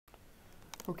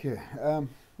Okay,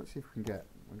 let's see if we can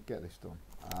get this done.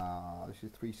 This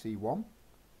is 3C1.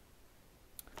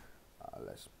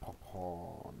 Let's pop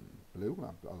on blue.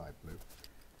 I like blue.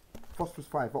 Phosphorus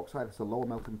 5 oxide has a lower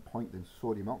melting point than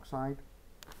sodium oxide.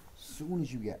 As soon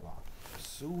as you get that, as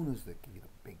soon as they give you the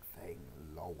big thing,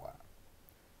 lower,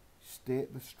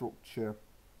 state the structure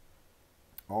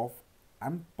of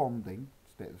and bonding.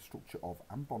 State the structure of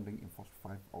and bonding in phosphorus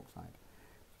 5 oxide.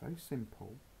 It's very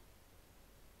simple.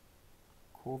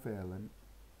 Covalent.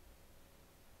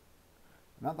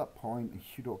 And at that point,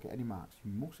 if you don't get any marks,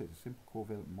 you must say it's a simple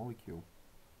covalent molecule.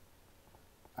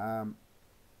 There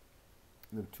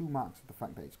are 2 marks of the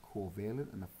fact that it's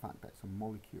covalent and the fact that it's a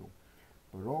molecule.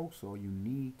 But also, you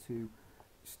need to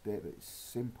state that it's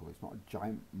simple. It's not a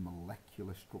giant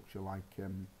molecular structure like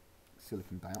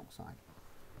silicon dioxide.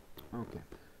 Okay,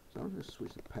 so I'm going to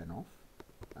switch the pen off.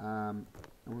 And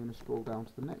we're going to scroll down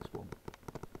to the next one.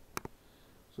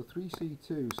 So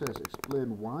 3C2 says,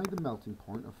 explain why the melting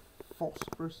point of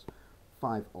phosphorus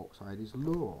 5 oxide is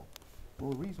low.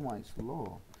 Well, the reason why it's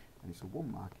low, and it's a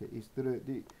 1 marker, is that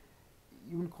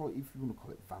you want to call it, if you want to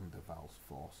call it Van der Waals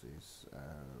forces,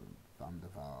 Van der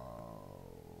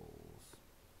Waals,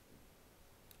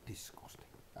 disgusting,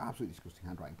 absolutely disgusting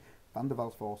handwriting, Van der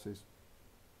Waals forces,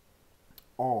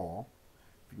 or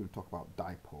if you're going to talk about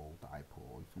dipole,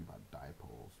 you're talking about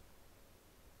dipoles,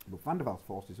 but Van der Waals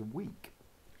forces are weak.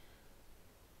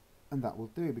 And that will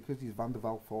do, because these Van der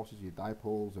Waals forces, your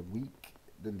dipoles are weak,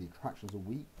 then the attractions are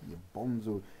weak, your bonds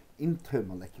are,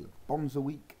 intermolecular bonds are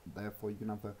weak, therefore you can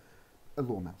have a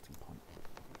low melting point.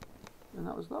 And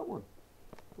that was that one.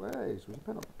 Where is, was the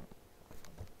pen up?